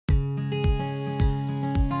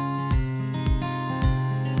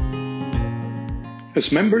As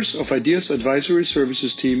members of Ideas Advisory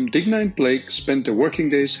Services team, Digna and Blake spent their working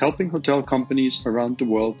days helping hotel companies around the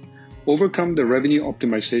world overcome their revenue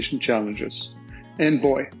optimization challenges. And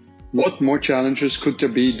boy, what more challenges could there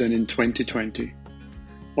be than in 2020?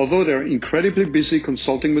 Although they're incredibly busy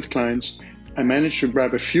consulting with clients, I managed to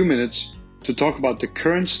grab a few minutes to talk about the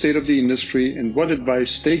current state of the industry and what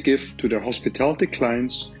advice they give to their hospitality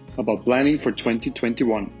clients about planning for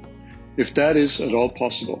 2021, if that is at all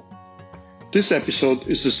possible. This episode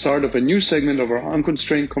is the start of a new segment of our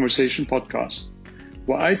Unconstrained Conversation podcast,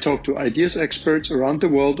 where I talk to ideas experts around the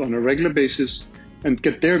world on a regular basis and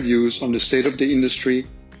get their views on the state of the industry,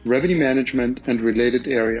 revenue management, and related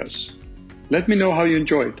areas. Let me know how you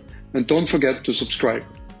enjoyed, and don't forget to subscribe.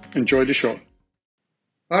 Enjoy the show.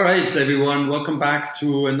 All right, everyone, welcome back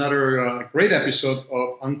to another great episode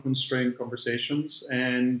of Unconstrained Conversations.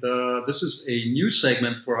 And this is a new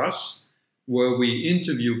segment for us where we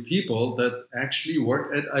interview people that actually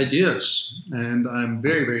work at Ideas. And I'm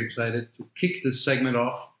very, very excited to kick this segment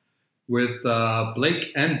off with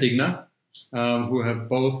Blake and Digna, who have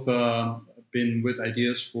both been with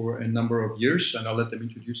Ideas for a number of years. And I'll let them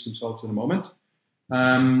introduce themselves in a moment.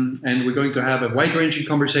 And we're going to have a wide-ranging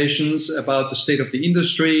conversations about the state of the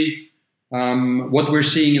industry, what we're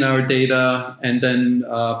seeing in our data, and then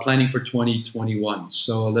planning for 2021.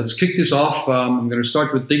 So let's kick this off. I'm going to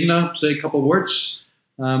start with Digna. Say a couple words,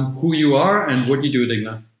 who you are and what you do,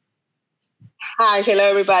 Digna. Hi, hello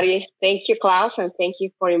everybody. Thank you, Klaus, and thank you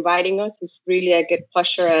for inviting us. It's really a good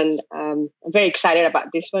pleasure, and I'm very excited about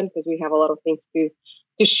this one because we have a lot of things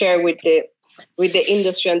to share with the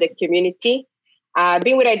industry and the community. I've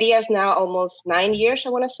been with Ideas now almost 9 years, I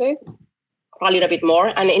want to say, a little bit more.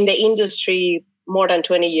 And in the industry, more than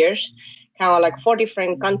 20 years, kind of like 4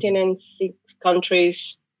 different continents, 6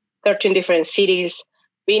 countries, 13 different cities.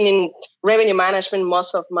 Been in revenue management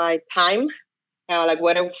most of my time, kind of like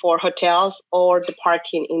whether for hotels or the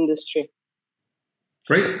parking industry.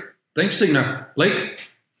 Great. Thanks, Digna. Blake?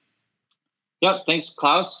 Yep, thanks,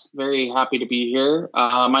 Klaus. Very happy to be here.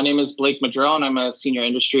 My name is Blake Madrell, and I'm a senior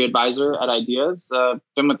industry advisor at Ideas.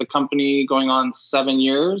 Been with the company going on 7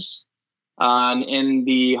 years, and in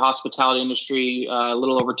the hospitality industry a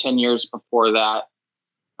little over 10 years before that.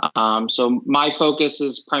 So my focus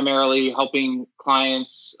is primarily helping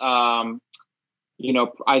clients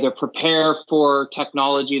either prepare for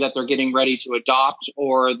technology that they're getting ready to adopt,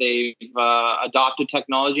 or they've adopted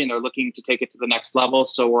technology and they're looking to take it to the next level.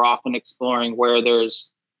 So we're often exploring where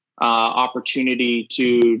there's opportunity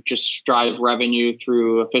to just drive revenue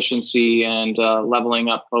through efficiency and leveling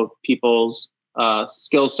up both people's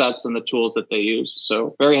skill sets and the tools that they use.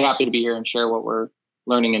 So very happy to be here and share what we're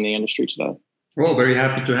learning in the industry today. Well, very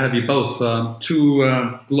happy to have you both. Two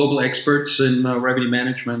global experts in revenue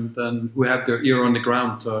management and who have their ear on the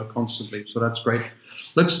ground constantly. So that's great.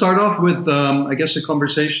 Let's start off with, a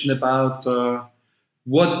conversation about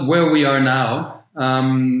where we are now,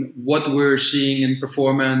 what we're seeing in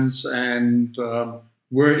performance, and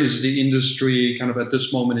where is the industry kind of at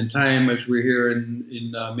this moment in time as we're here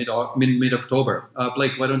in mid-October.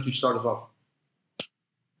 Blake, why don't you start us off?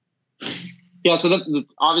 Yeah, so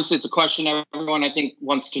obviously it's a question everyone I think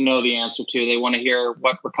wants to know the answer to. They want to hear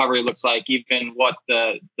what recovery looks like, even what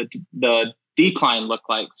the decline looked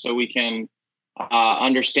like, so we can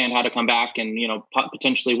understand how to come back and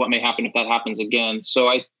potentially what may happen if that happens again.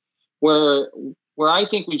 So where I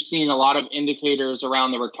think we've seen a lot of indicators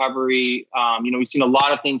around the recovery, we've seen a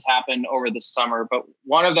lot of things happen over the summer, but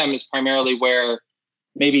one of them is primarily where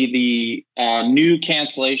maybe the new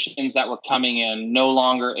cancellations that were coming in no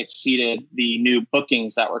longer exceeded the new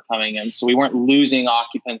bookings that were coming in. So we weren't losing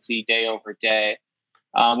occupancy day over day.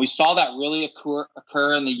 We saw that really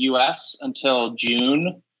occur in the US until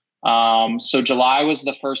June. So July was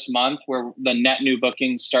the first month where the net new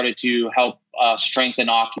bookings started to help strengthen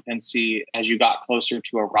occupancy as you got closer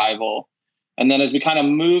to arrival. And then as we kind of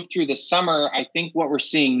move through the summer, I think what we're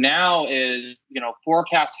seeing now is,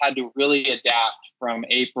 forecasts had to really adapt from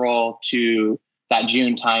April to that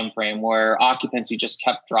June timeframe where occupancy just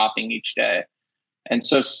kept dropping each day. And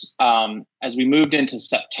so as we moved into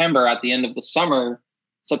September at the end of the summer,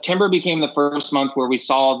 September became the first month where we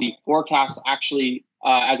saw the forecast actually,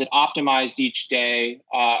 as it optimized each day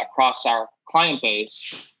across our client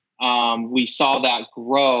base, we saw that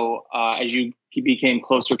grow as you became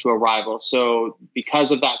closer to arrival. So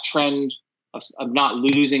because of that trend of not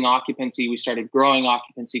losing occupancy, we started growing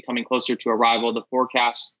occupancy, coming closer to arrival. The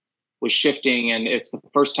forecast was shifting, and it's the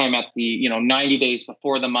first time at the 90 days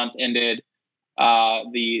before the month ended,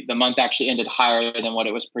 the month actually ended higher than what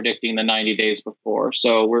it was predicting the 90 days before.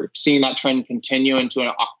 So we're seeing that trend continue into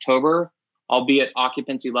October, albeit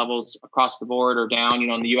occupancy levels across the board are down.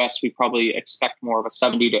 In the US, we probably expect more of a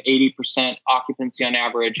 70 to 80% occupancy on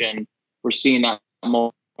average. And we're seeing that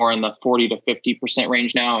more in the 40 to 50%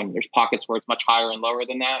 range now. And there's pockets where it's much higher and lower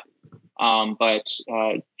than that. But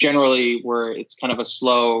generally, it's kind of a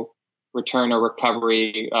slow return or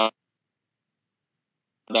recovery that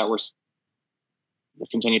we're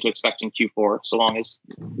continue to expect in Q4, so long as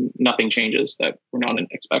nothing changes that we're not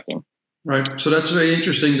expecting. Right. So that's very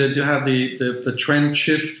interesting that you have the trend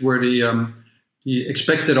shift where the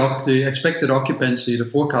expected occupancy, the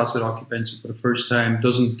forecasted occupancy for the first time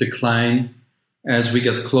doesn't decline as we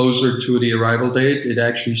get closer to the arrival date. It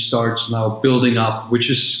actually starts now building up, which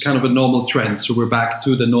is kind of a normal trend. So we're back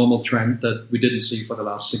to the normal trend that we didn't see for the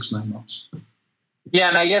last 6-9 months. Yeah,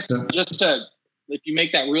 and I guess just to, if you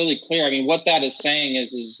make that really clear, I mean, what that is saying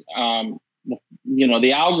is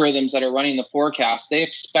the algorithms that are running the forecast, they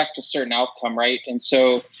expect a certain outcome, right? And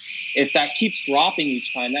so if that keeps dropping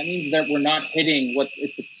each time, that means that we're not hitting what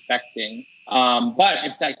it's expecting. But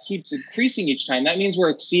if that keeps increasing each time, that means we're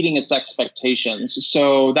exceeding its expectations.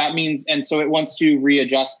 So that means, and so it wants to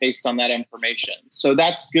readjust based on that information. So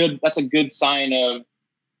that's good. That's a good sign of,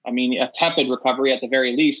 a tepid recovery at the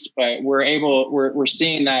very least. But we're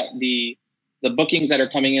seeing that the bookings that are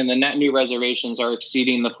coming in, the net new reservations are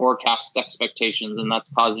exceeding the forecast expectations, and that's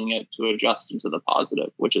causing it to adjust into the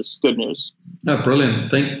positive, which is good news. Oh,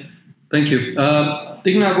 brilliant. Thank you.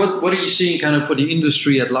 Digna, what are you seeing kind of for the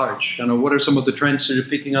industry at large? What are some of the trends that you're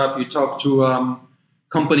picking up? You talk to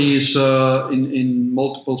companies in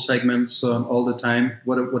multiple segments all the time.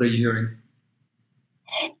 What are you hearing?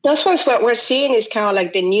 Those ones, what we're seeing is kind of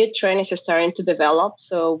like the new trend is starting to develop.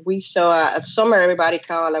 So we saw at summer, everybody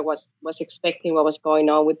kind of like was expecting what was going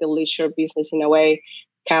on with the leisure business in a way,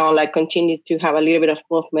 kind of like continued to have a little bit of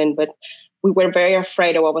movement, but we were very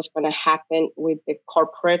afraid of what was going to happen with the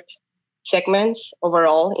corporate segments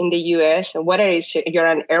overall in the US. And whether it's you're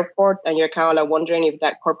at an airport and you're kind of like wondering if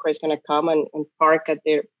that corporate is going to come and park at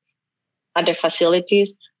their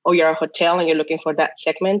facilities, or you're a hotel and you're looking for that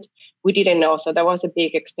segment, we didn't know. So that was a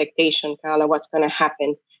big expectation, kind of like what's going to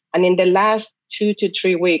happen. And in the last 2 to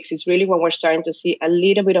 3 weeks is really when we're starting to see a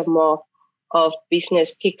little bit of more of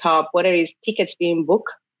business pick up, whether it's tickets being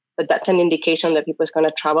booked, but that's an indication that people is going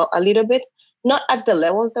to travel a little bit, not at the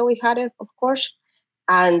levels that we had it, of course.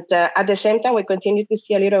 And at the same time, we continue to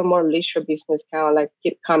see a little more leisure business kind of like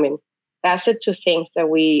keep coming. That's the two things that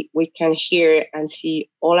we can hear and see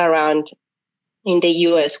all around in the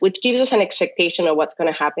US, which gives us an expectation of what's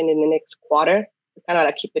going to happen in the next quarter. We kind of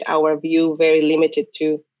like keep our view very limited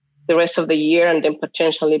to the rest of the year and then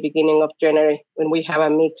potentially beginning of January when we have a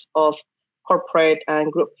mix of corporate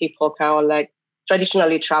and group people kind of like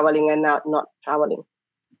traditionally traveling and now not traveling.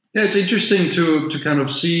 Yeah, it's interesting to kind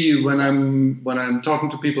of see when I'm talking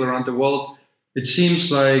to people around the world. It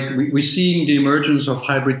seems like we're seeing the emergence of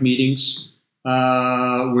hybrid meetings.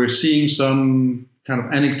 We're seeing some kind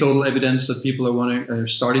of anecdotal evidence that people are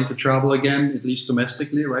starting to travel again, at least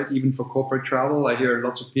domestically, right? Even for corporate travel, I hear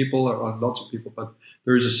lots of people, but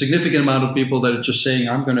there is a significant amount of people that are just saying,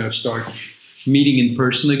 I'm going to start meeting in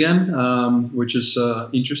person again, which is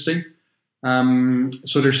interesting.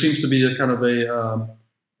 So there seems to be a kind of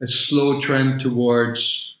a slow trend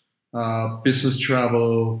towards business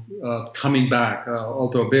travel coming back,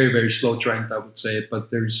 although a very, very slow trend, I would say.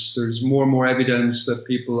 But there's more and more evidence that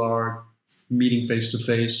people are meeting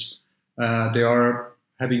face-to-face. They are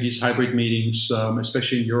having these hybrid meetings,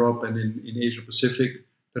 especially in Europe and in Asia Pacific,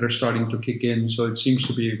 that are starting to kick in. So it seems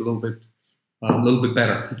to be a little bit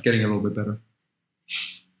better, getting a little bit better.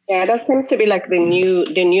 Yeah, that seems to be like the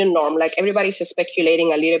new norm. Like everybody's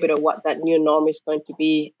speculating a little bit of what that new norm is going to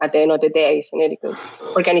be at the end of the day, isn't it? Because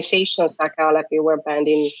organizations are kind of like they were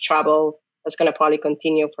banning travel. That's going to probably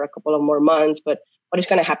continue for a couple of more months. But what is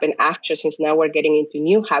going to happen after, since now we're getting into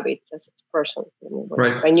new habits as a person?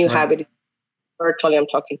 Right. A new habit, virtually I'm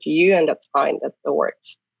talking to you, and that's fine. That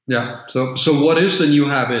works. Yeah. So what is the new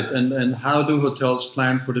habit, and how do hotels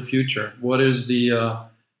plan for the future? What is the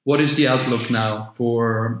outlook now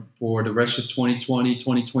for the rest of 2020,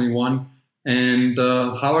 2021? And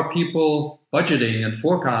how are people budgeting and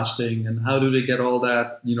forecasting, and how do they get all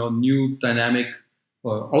that, new dynamic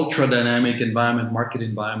or ultra dynamic environment, market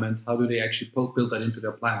environment? How do they actually build that into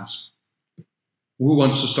their plans? Who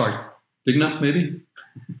wants to start? Digna, maybe?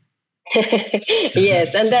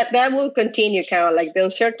 Yes, and that will continue, kind of like the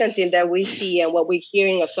uncertainty that we see and what we're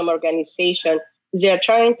hearing of some organization. They're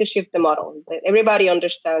trying to shift the model. Everybody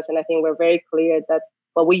understands, and I think we're very clear that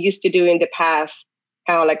what we used to do in the past,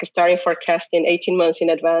 kind of like starting forecasting 18 months in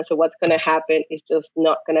advance of what's going to happen, is just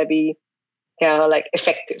not going to be kind of like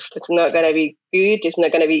effective. It's not going to be good. It's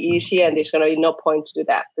not going to be easy, and there's going to be no point to do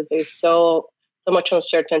that because there's so much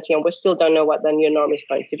uncertainty, and we still don't know what the new norm is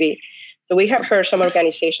going to be. So we have heard some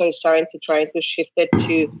organizations starting to try to shift it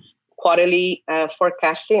to quarterly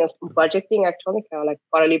forecasting, budgeting, actually, kind of like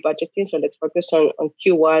quarterly budgeting. So let's focus on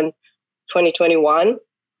Q1 2021,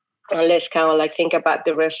 and let's kind of like think about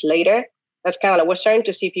the rest later. That's kind of like we're starting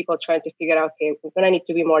to see people trying to figure out, okay, we're going to need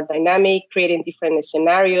to be more dynamic, creating different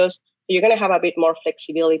scenarios. So you're going to have a bit more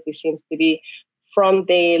flexibility, seems to be, from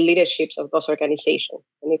the leaderships of those organizations.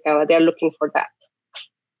 And they're looking for that.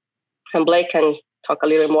 And Blake can talk a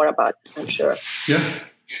little bit more about it, I'm sure. Yeah.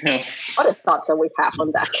 What are thoughts that we have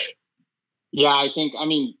on that? Yeah, I think,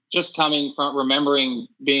 just coming from remembering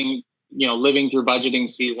being, living through budgeting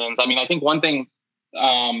seasons. I think one thing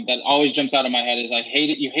that always jumps out of my head is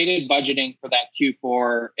you hated budgeting for that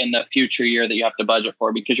Q4 in the future year that you have to budget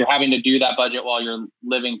for, because you're having to do that budget while you're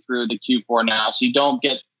living through the Q4 now. So you don't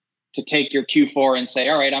get to take your Q4 and say,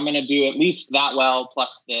 all right, I'm going to do at least that well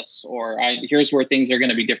plus this, or here's where things are going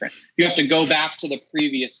to be different. You have to go back to the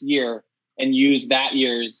previous year and use that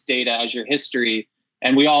year's data as your history.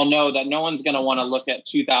 And we all know that no one's going to want to look at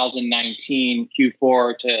 2019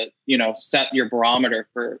 Q4 to, set your barometer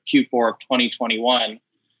for Q4 of 2021.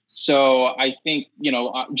 So I think,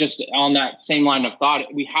 just on that same line of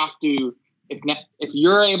thought, we have to, if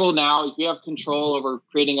you're able now, if you have control over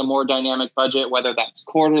creating a more dynamic budget, whether that's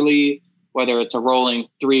quarterly, whether it's a rolling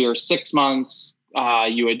 3 or 6 months,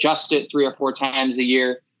 you adjust it 3 or 4 times a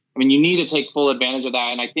year. You need to take full advantage of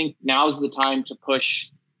that. And I think now's the time to push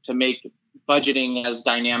to make budgeting as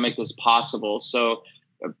dynamic as possible. So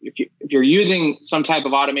if you're using some type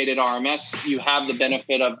of automated RMS, you have the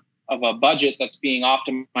benefit of a budget that's being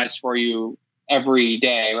optimized for you every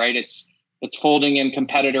day, right? It's folding in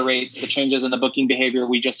competitor rates, the changes in the booking behavior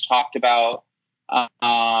we just talked about,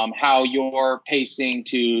 how you're pacing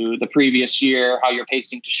to the previous year, how you're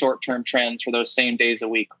pacing to short-term trends for those same days a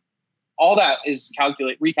week. All that is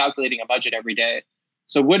recalculating a budget every day.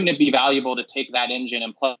 So wouldn't it be valuable to take that engine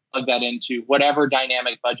and plug that into whatever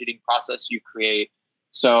dynamic budgeting process you create?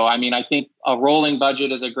 So, I think a rolling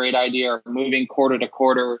budget is a great idea, or moving quarter to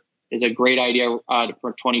quarter is a great idea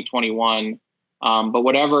for 2021. But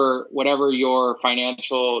whatever your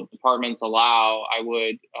financial departments allow, I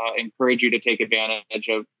would encourage you to take advantage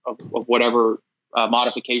of whatever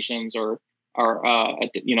modifications or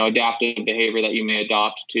adaptive behavior that you may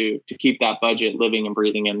adopt to keep that budget living and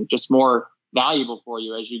breathing and just more valuable for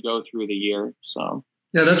you as you go through the year. So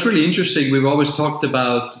yeah, that's really interesting. We've always talked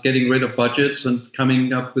about getting rid of budgets and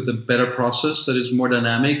coming up with a better process that is more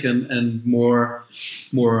dynamic and more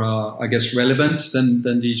I guess relevant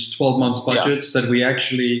than these 12 months budgets that we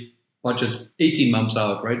actually budget 18 months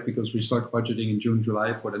out, right? Because we start budgeting in June,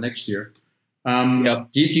 July for the next year. Do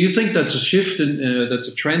you think that's a shift that's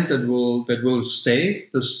a trend that will stay?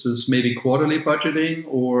 This maybe quarterly budgeting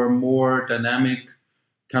or more dynamic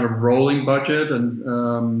kind of rolling budget,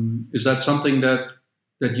 and is that something that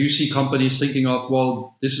you see companies thinking of?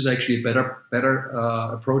 Well, this is actually a better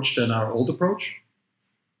approach than our old approach.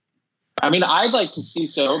 I'd like to see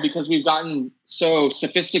so, because we've gotten so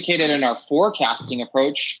sophisticated in our forecasting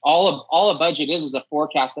approach. All a budget is a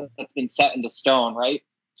forecast that's been set into stone, right?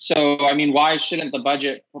 So, why shouldn't the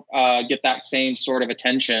budget get that same sort of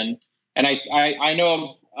attention? And I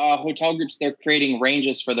know hotel groups, they're creating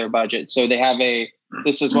ranges for their budget. So they have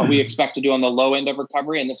this is what we expect to do on the low end of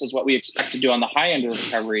recovery, and this is what we expect to do on the high end of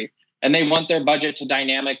recovery. And they want their budget to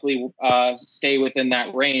dynamically stay within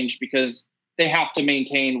that range, because they have to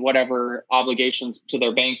maintain whatever obligations to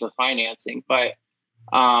their bank or financing. But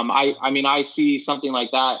I see something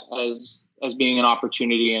like that as being an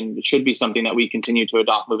opportunity, and it should be something that we continue to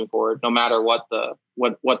adopt moving forward, no matter what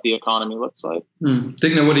the economy looks like.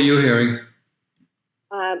 Digna, what are you hearing?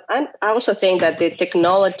 I also think that the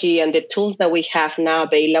technology and the tools that we have now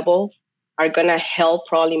available are going to help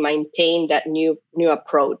probably maintain that new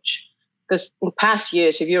approach. Because in past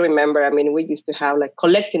years, if you remember, we used to have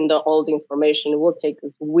collecting all the information. It will take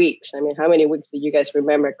us weeks. How many weeks do you guys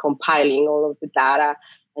remember compiling all of the data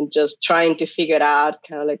and just trying to figure it out,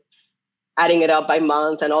 adding it up by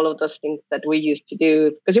month and all of those things that we used to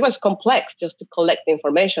do, because it was complex just to collect the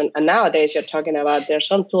information. And nowadays you're talking about, there are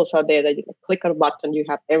some tools out there that you can click on a button, you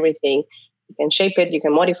have everything. You can shape it, you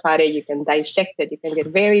can modify it, you can dissect it, you can get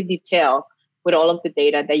very detailed with all of the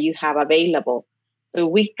data that you have available. So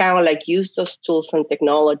we use those tools and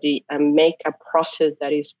technology and make a process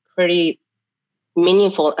that is pretty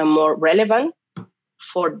meaningful and more relevant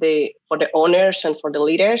for the owners and for the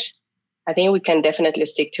leaders. I think we can definitely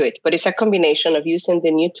stick to it, but it's a combination of using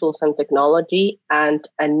the new tools and technology and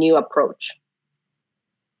a new approach.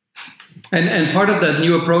 And part of that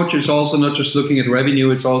new approach is also not just looking at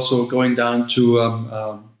revenue; it's also going down to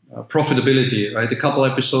profitability. Right, a couple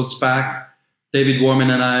episodes back, David Warman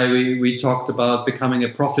and I we talked about becoming a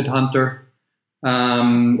profit hunter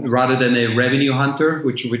rather than a revenue hunter,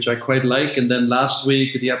 which I quite like. And then last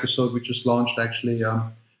week, the episode we just launched actually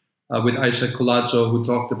with Isaac Colazzo, who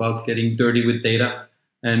talked about getting dirty with data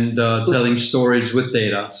and telling stories with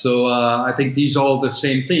data. So I think these are all the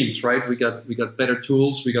same themes, right? We got better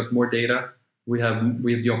tools, we got more data, we have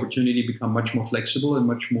the opportunity to become much more flexible and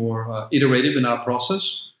much more iterative in our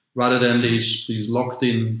process, rather than these locked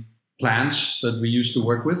in plans that we used to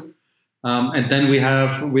work with. And then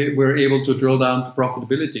we're able to drill down to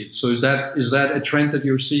profitability. So is that a trend that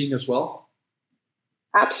you're seeing as well?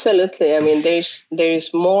 Absolutely. I mean,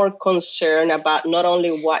 there's more concern about not only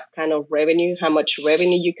what kind of revenue, how much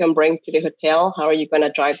revenue you can bring to the hotel, how are you going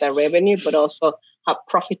to drive that revenue, but also how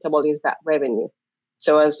profitable is that revenue.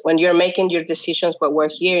 So as when you're making your decisions, what we're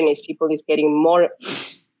hearing is people is getting more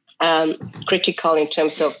critical in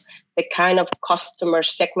terms of the kind of customer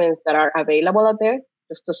segments that are available out there,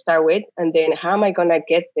 just to start with, and then how am I going to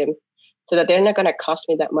get them so that they're not going to cost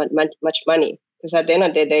me that much money. Because at the end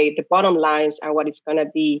of the day, the bottom lines are what is going to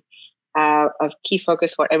be a key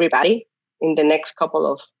focus for everybody in the next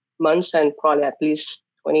couple of months and probably at least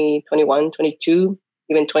 2021, 22,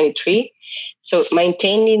 even 23. So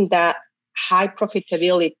maintaining that high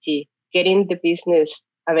profitability, getting the business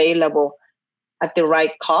available at the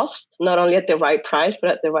right cost, not only at the right price, but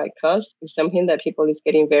at the right cost, is something that people is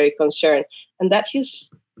getting very concerned. And that's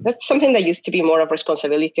something that used to be more of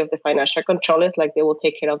responsibility of the financial controllers, like they will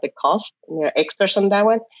take care of the cost and they're experts on that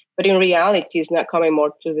one. But in reality, it's not coming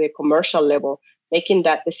more to the commercial level, making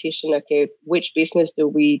that decision, okay, which business do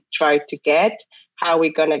we try to get? How are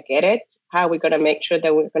we going to get it? How are we going to make sure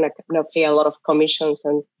that we're going to pay a lot of commissions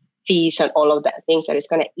and fees and all of that things that is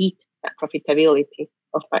going to eat that profitability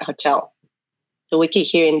of my hotel? So we keep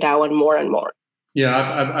hearing that one more and more.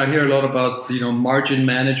 Yeah, I hear a lot about margin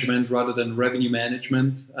management rather than revenue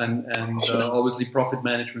management, and obviously profit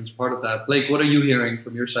management is part of that. Blake, what are you hearing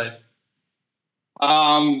from your side?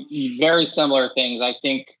 Very similar things. I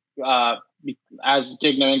think, as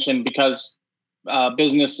Digna mentioned, because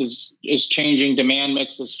business is changing, demand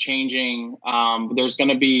mix is changing. There's going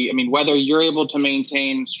to be, whether you're able to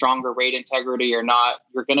maintain stronger rate integrity or not,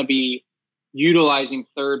 you're going to be utilizing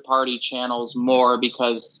third-party channels more,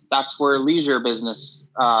 because that's where leisure business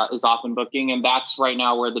is often booking, and that's right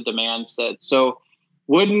now where the demand sits. So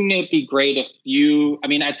wouldn't it be great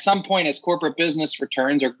if at some point as corporate business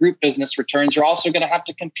returns or group business returns, you're also going to have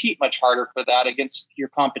to compete much harder for that against your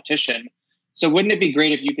competition. So wouldn't it be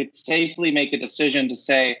great if you could safely make a decision to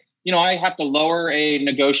say, I have to lower a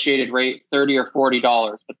negotiated rate $30 or $40,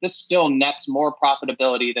 but this still nets more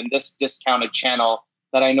profitability than this discounted channel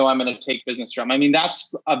that I know I'm going to take business from.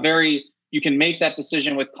 That's you can make that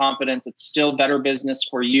decision with confidence. It's still better business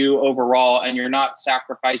for you overall, and you're not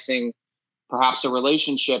sacrificing perhaps a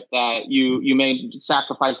relationship that you may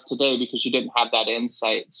sacrifice today because you didn't have that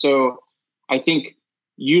insight. So I think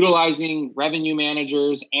utilizing revenue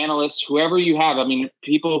managers, analysts, whoever you have,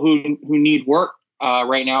 people who need work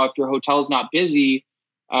right now, if your hotel is not busy,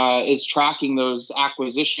 is tracking those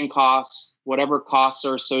acquisition costs, whatever costs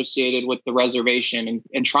are associated with the reservation,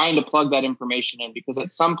 and trying to plug that information in. Because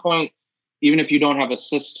at some point, even if you don't have a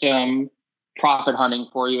system profit hunting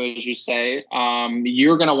for you, as you say,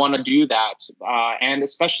 you're going to want to do that. And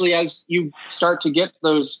especially as you start to get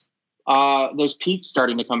those peaks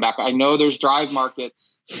starting to come back. I know there's drive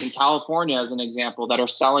markets in California, as an example, that are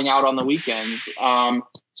selling out on the weekends.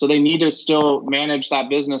 So they need to still manage that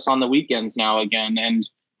business on the weekends now again. And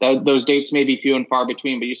those dates may be few and far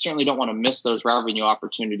between, but you certainly don't want to miss those revenue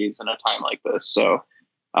opportunities in a time like this. So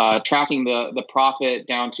tracking the profit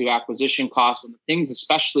down to acquisition costs and things,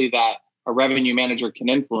 especially that a revenue manager can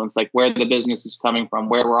influence, like where the business is coming from,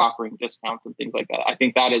 where we're offering discounts and things like that. I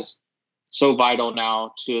think that is so vital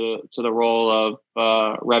now to the role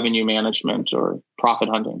of revenue management or profit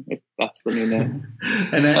hunting, if that's the new name.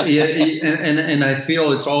 And I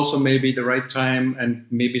feel it's also maybe the right time, and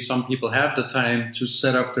maybe some people have the time to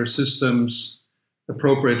set up their systems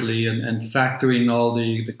appropriately and factor in all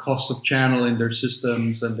the cost of channel in their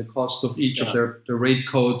systems and the cost of each of their rate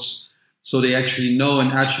codes, so they actually know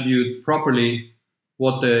and attribute properly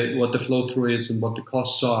what the flow through is and what the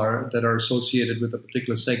costs are that are associated with a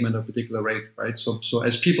particular segment or particular rate, right? So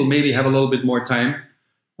as people maybe have a little bit more time,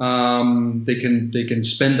 they can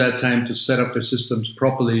spend that time to set up their systems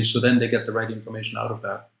properly, so then they get the right information out of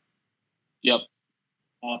that. Yep,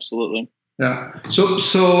 absolutely. Yeah. So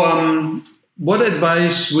what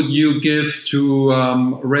advice would you give to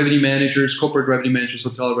revenue managers, corporate revenue managers,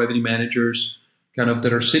 hotel revenue managers, kind of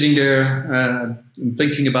that are sitting there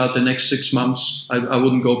thinking about the next 6 months? I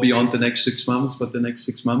wouldn't go beyond the next 6 months, but the next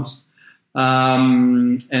 6 months,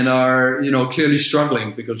 and are clearly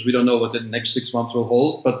struggling because we don't know what the next 6 months will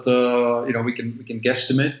hold, but we can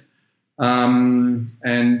guesstimate.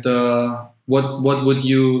 What would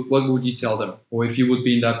you tell them, or if you would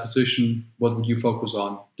be in that position, what would you focus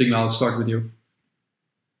on? Digna, I'll start with you.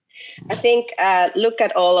 I think look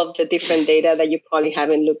at all of the different data that you probably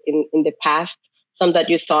haven't looked in the past. Some that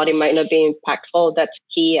you thought it might not be impactful. That's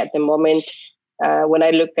key at the moment. When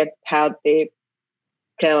I look at how the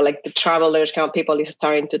the travelers, kind of people is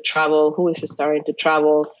starting to travel, who is starting to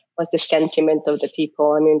travel, what's the sentiment of the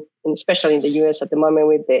people? I mean, especially in the US at the moment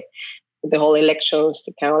with the whole elections,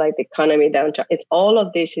 the kind of the economy downturn. It's all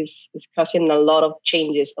of this is causing a lot of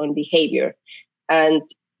changes on behavior, and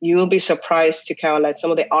you will be surprised to kind of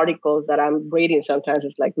some of the articles that I'm reading. Sometimes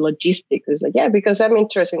it's like logistics. It's like, yeah, because I'm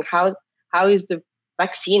interested in how is the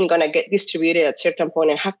vaccine going to get distributed at a certain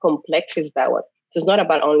point, and how complex is that one? So it's not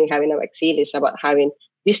about only having a vaccine; it's about having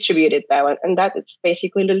distributed that one, and that it's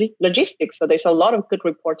basically logistics. So there's a lot of good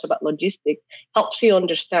reports about logistics. Helps you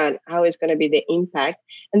understand how it's going to be the impact,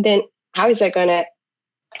 and then how is that going to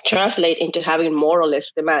translate into having more or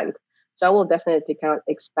less demand. So I will definitely kind of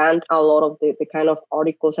expand a lot of the kind of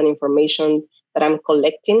articles and information that I'm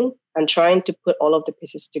collecting and trying to put all of the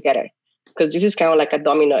pieces together, because this is kind of like a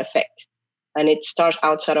domino effect, and it starts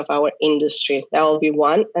outside of our industry. That will be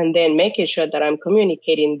one. And then making sure that I'm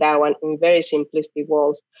communicating that one in very simplistic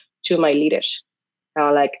words to my leaders.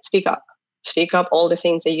 Speak up all the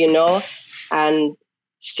things that you know, and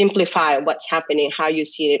simplify what's happening, how you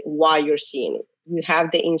see it, why you're seeing it. You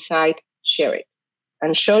have the insight, share it,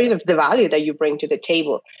 and show you the value that you bring to the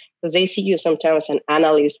table, because they see you sometimes as an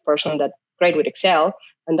analyst person that's great with Excel,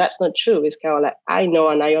 and that's not true. It's kind of like, I know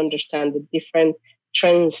and I understand the different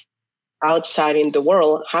trends outside in the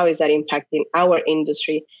world. How is that impacting our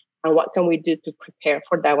industry, and what can we do to prepare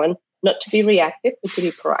for that one? Not to be reactive, but to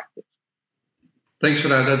be proactive. Thanks for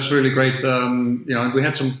that. That's really great. We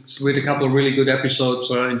had a couple of really good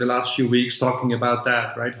episodes in the last few weeks talking about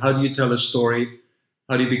that, right? How do you tell a story?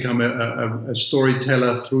 How do you become a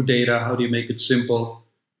storyteller through data? How do you make it simple?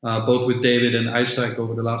 Both with David and Isaac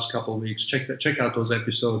over the last couple of weeks. Check out those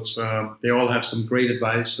episodes. They all have some great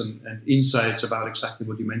advice and insights about exactly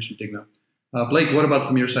what you mentioned, Digna. Blake, what about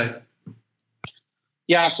from your side?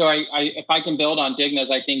 Yeah, so if I can build on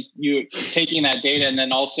Digna's, I think you taking that data, and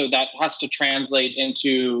then also that has to translate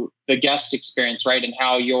into the guest experience, right? And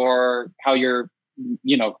how you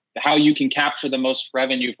can capture the most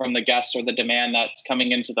revenue from the guests or the demand that's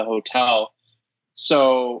coming into the hotel.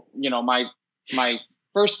 So, my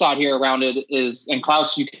first thought here around it is, and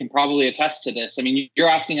Klaus, you can probably attest to this. I mean, you're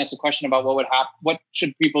asking us a question about what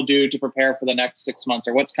should people do to prepare for the next 6 months,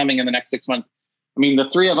 or what's coming in the next 6 months. I mean, the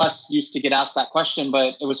three of us used to get asked that question,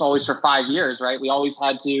 but it was always for 5 years, right? We always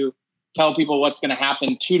had to tell people what's going to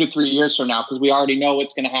happen 2 to 3 years from now, because we already know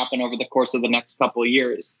what's going to happen over the course of the next couple of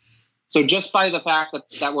years. So just by the fact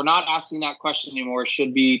that we're not asking that question anymore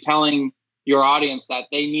should be telling your audience that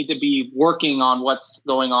they need to be working on what's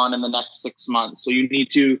going on in the next 6 months. So you need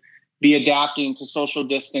to be adapting to social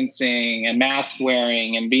distancing and mask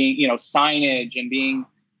wearing and being, signage, and being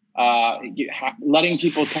letting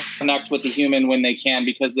people connect with the human when they can,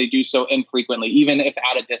 because they do so infrequently, even if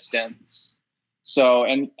at a distance. So,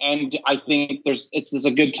 and I think it's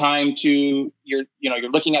a good time to, you're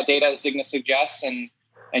looking at data as Digna suggests,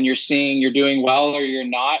 and you're seeing you're doing well or you're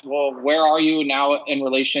not. Well, where are you now in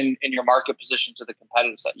relation in your market position to the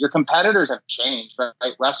competitors? Your competitors have changed,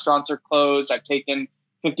 right? Restaurants are closed. I've taken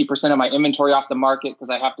 50% of my inventory off the market because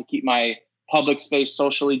I have to keep my public space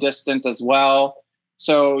socially distant as well.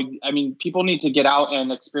 So, I mean, people need to get out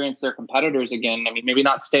and experience their competitors again. I mean, maybe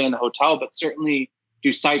not stay in the hotel, but certainly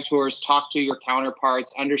do site tours, talk to your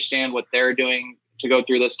counterparts, understand what they're doing to go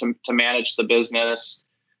through this to manage the business.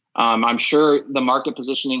 I'm sure the market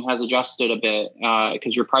positioning has adjusted a bit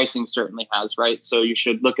because your pricing certainly has, right? So you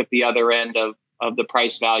should look at the other end of the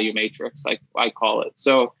price value matrix, I call it.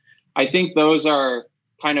 So I think those are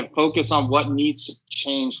kind of focus on what needs to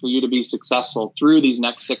change for you to be successful through these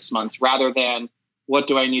next 6 months, rather than what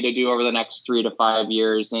do I need to do over the next 3 to 5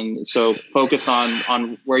 years? And so focus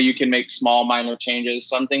on where you can make small, minor changes.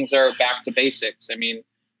 Some things are back to basics. I mean,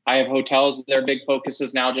 I have hotels, their big focus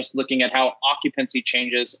is now just looking at how occupancy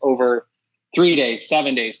changes over 3 days,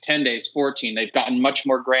 7 days, 10 days, 14. They've gotten much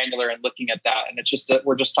more granular in looking at that. And it's just that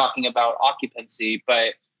we're just talking about occupancy,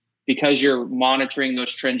 but because you're monitoring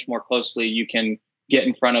those trends more closely, you can get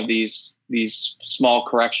in front of these small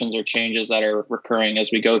corrections or changes that are recurring as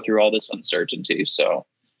we go through all this uncertainty. So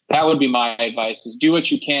that would be my advice: is do what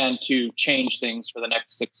you can to change things for the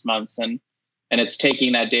next 6 months, and it's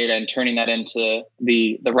taking that data and turning that into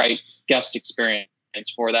the right guest experience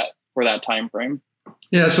for that time frame.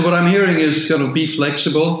 Yeah. So what I'm hearing is kind of be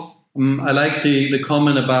flexible. I like the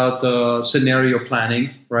comment about scenario planning,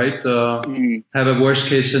 right? Have a worst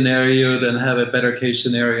case scenario, then have a better case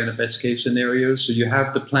scenario and a best case scenario. So you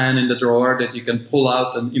have the plan in the drawer that you can pull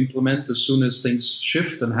out and implement as soon as things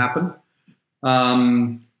shift and happen.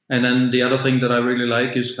 And then the other thing that I really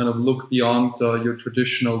like is kind of look beyond your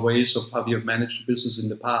traditional ways of how you've managed the business in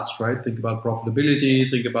the past, right? Think about profitability,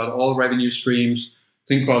 think about all revenue streams,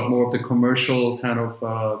 think about more of the commercial kind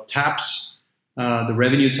of taps. The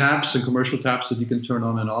revenue tabs and commercial tabs that you can turn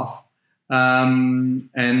on and off.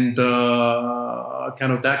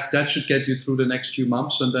 Kind of that should get you through the next few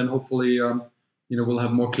months. And then hopefully, we'll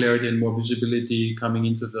have more clarity and more visibility coming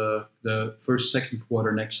into the second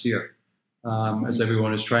quarter next year, as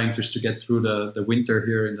everyone is trying just to get through the winter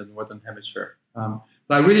here in the Northern Hemisphere. But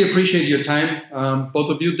I really appreciate your time, both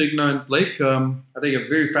of you, Digna and Blake. I think a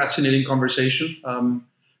very fascinating conversation.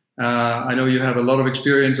 I know you have a lot of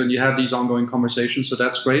experience and you have these ongoing conversations, so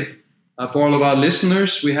that's great. For all of our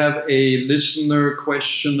listeners, we have a listener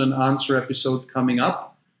question and answer episode coming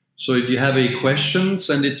up. So if you have a question,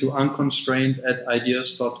 send it to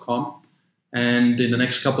unconstrained@ideas.com. And in the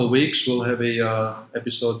next couple of weeks, we'll have a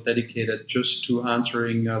episode dedicated just to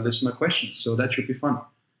answering listener questions. So that should be fun.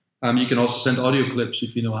 You can also send audio clips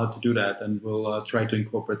if you know how to do that, and we'll try to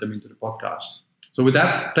incorporate them into the podcast. So with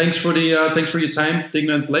that, thanks for your time,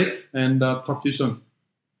 Digna and Blake, and talk to you soon.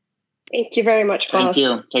 Thank you very much, Klaus. Thank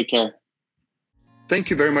you. Take care. Thank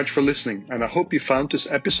you very much for listening, and I hope you found this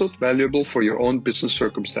episode valuable for your own business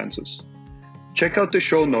circumstances. Check out the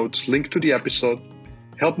show notes linked to the episode.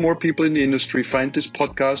 Help more people in the industry find this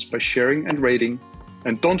podcast by sharing and rating.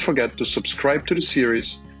 And don't forget to subscribe to the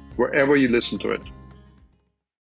series wherever you listen to it.